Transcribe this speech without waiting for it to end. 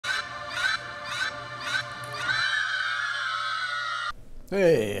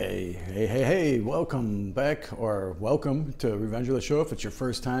Hey, welcome back, or welcome to Revenge of the Show if it's your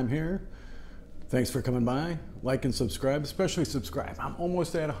first time here. Thanks for coming by. Like and subscribe, especially subscribe. I'm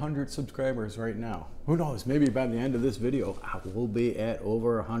almost at 100 subscribers right now. Who knows, maybe by the end of this video, I will be at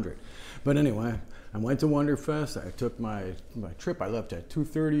over 100. But anyway, I went to Wonderfest. I took my trip. I left at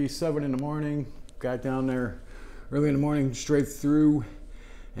 2:37 in the morning, got down there early in the morning, straight through,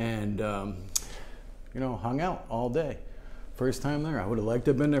 and hung out all day. First time there. I would have liked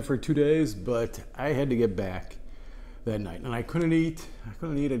to have been there for 2 days, but I had to get back that night, and I couldn't eat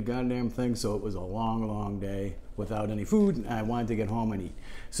a goddamn thing, so it was a long day without any food, and I wanted to get home and eat.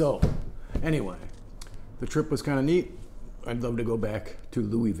 So anyway, the trip was kind of neat. I'd love to go back to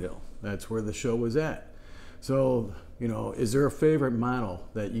Louisville. That's where the show was at. So, is there a favorite model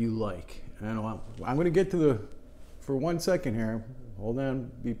that you like? I'm going to get to for 1 second here, hold on,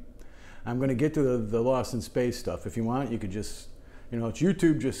 I'm going to get to the Lost in Space stuff. If you want, you could just, it's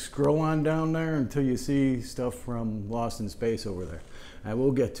YouTube, just scroll on down there until you see stuff from Lost in Space over there. I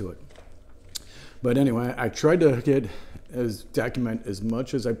will get to it. But anyway, I tried to document as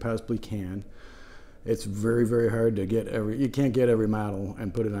much as I possibly can. It's very, very hard to get you can't get every model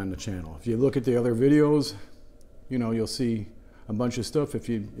and put it on the channel. If you look at the other videos, you'll see a bunch of stuff. If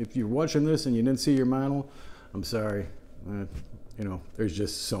you're watching this and you didn't see your model, I'm sorry. There's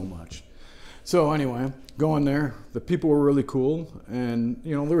just so much. So anyway, going there, the people were really cool, and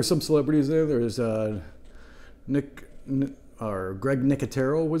there were some celebrities there. There was Greg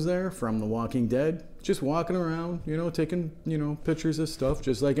Nicotero was there from The Walking Dead, just walking around, taking pictures of stuff,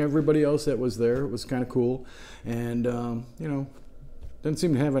 just like everybody else that was there. It was kind of cool, and didn't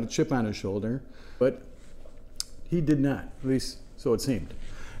seem to have a chip on his shoulder, but he did not, at least so it seemed.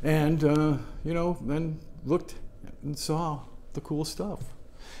 And then looked and saw the cool stuff.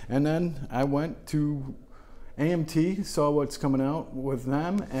 And then I went to AMT, saw what's coming out with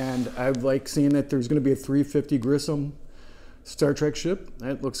them, and I like seeing that there's going to be a 350 Grissom Star Trek ship.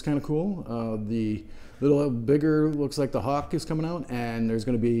 That looks kind of cool. The little bigger looks like the Hawk is coming out, and there's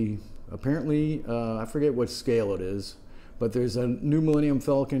going to be apparently, I forget what scale it is, but there's a new Millennium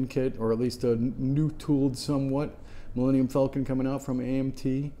Falcon kit, or at least a new tooled somewhat Millennium Falcon coming out from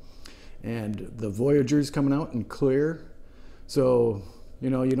AMT, and the Voyager's coming out in clear. So, you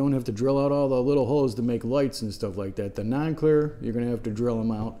don't have to drill out all the little holes to make lights and stuff like that. The non-clear, you're going to have to drill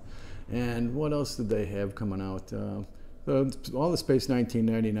them out. And what else did they have coming out? All the Space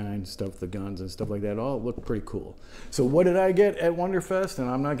 1999 stuff, the guns and stuff like that, all looked pretty cool. So what did I get at Wonderfest? And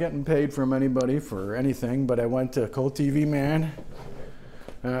I'm not getting paid from anybody for anything, but I went to Colt TV Man,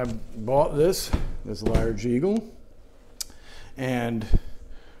 and I bought this large eagle. And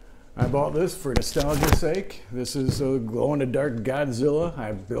I bought this for nostalgia's sake. This is a glow-in-the-dark Godzilla.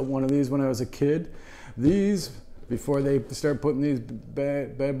 I built one of these when I was a kid. These, before they start putting these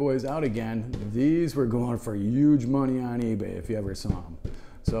bad boys out again, these were going for huge money on eBay if you ever saw them.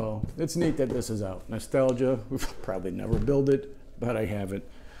 So it's neat that this is out. Nostalgia, we'll probably never build it, but I have it.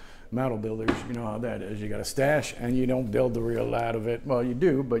 Model builders, you know how that is. You got a stash and you don't build the real lot of it. Well, you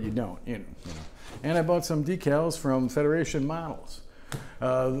do, but you don't. And I bought some decals from Federation Models.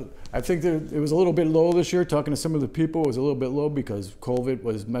 I think that it was a little bit low this year. Talking to some of the people, it was a little bit low because COVID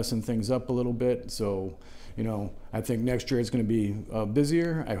was messing things up a little bit. So, I think next year it's going to be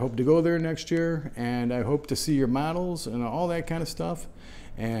busier. I hope to go there next year, and I hope to see your models and all that kind of stuff.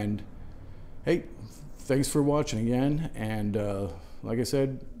 And hey, thanks for watching again. And like I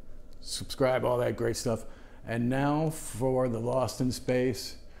said, subscribe, all that great stuff. And now for the Lost in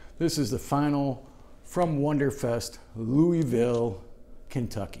Space. This is the final from Wonderfest, Louisville,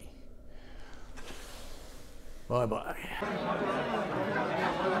 Kentucky. Bye-bye.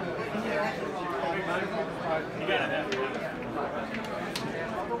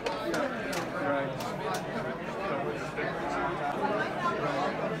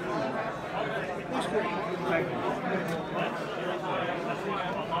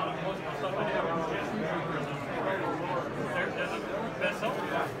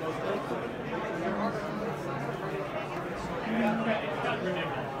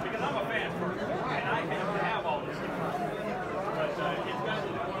 Because I'm a fan first, and I have to have all this stuff. But it's got to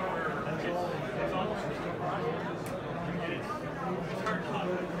the point where it's almost it's hard to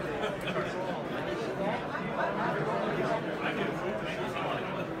I do food, maybe someone.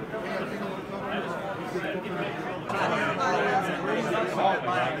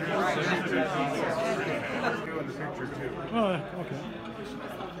 Oh, okay.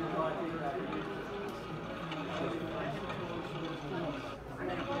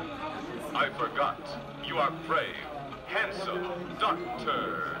 I forgot. You are brave, handsome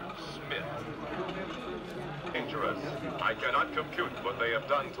Dr. Smith. dangerous. I cannot compute what they have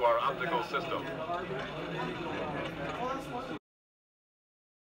done to our optical system.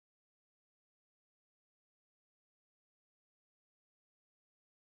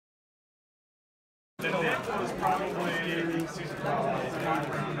 The next was probably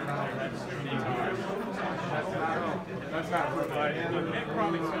that's not but the Nick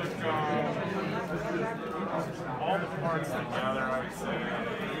probably took all the parts together, I would say.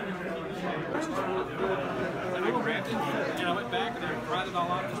 And I grabbed it and I went back and I brought it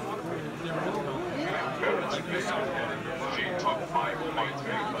all out of this water. She took my points,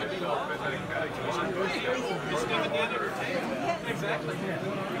 myself, and Just never did it or take it. Exactly.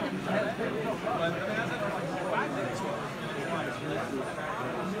 But it has 5 minutes.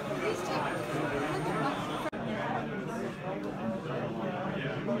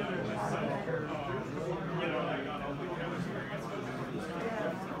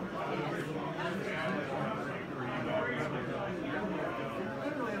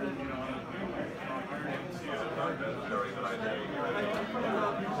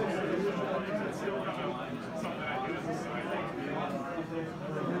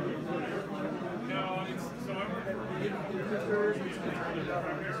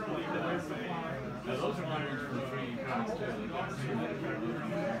 Those are irons from 3 pounds too.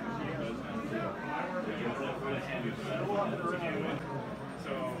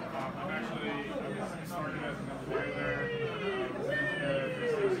 So I'm actually, I started as an employee there, was an engineer for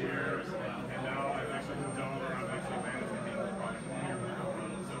 6 years, and now I've actually moved over, I'm actually managing the product line.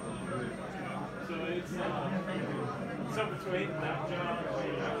 So it's so between that job,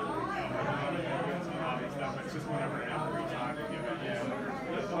 it's just whatever I have free time to give it. Yeah.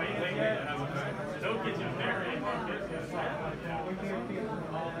 The main thing that has a don't get you married.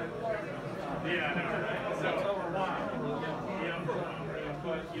 Yeah, I know, right? So over a while. Yeah,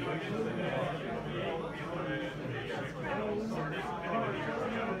 but you know, at the end of the day, you look at it and it's kind of something that's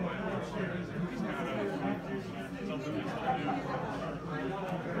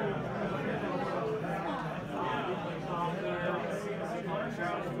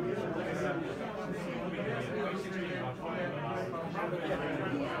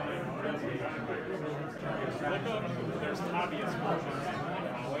there's obvious versions.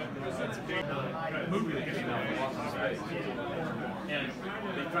 It's a big movie that came out and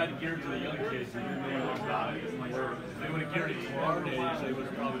they tried to gear it to the young kids and then they almost died. If they would have geared it to our days, they would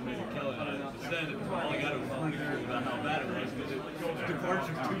have probably made a killing on it. Instead, all I got was articles about how bad it was because it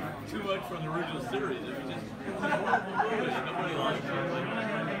departed too much from the original series. It was just nobody liked it.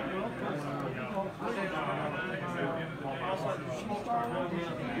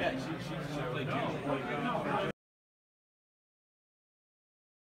 Yeah, she played Jill.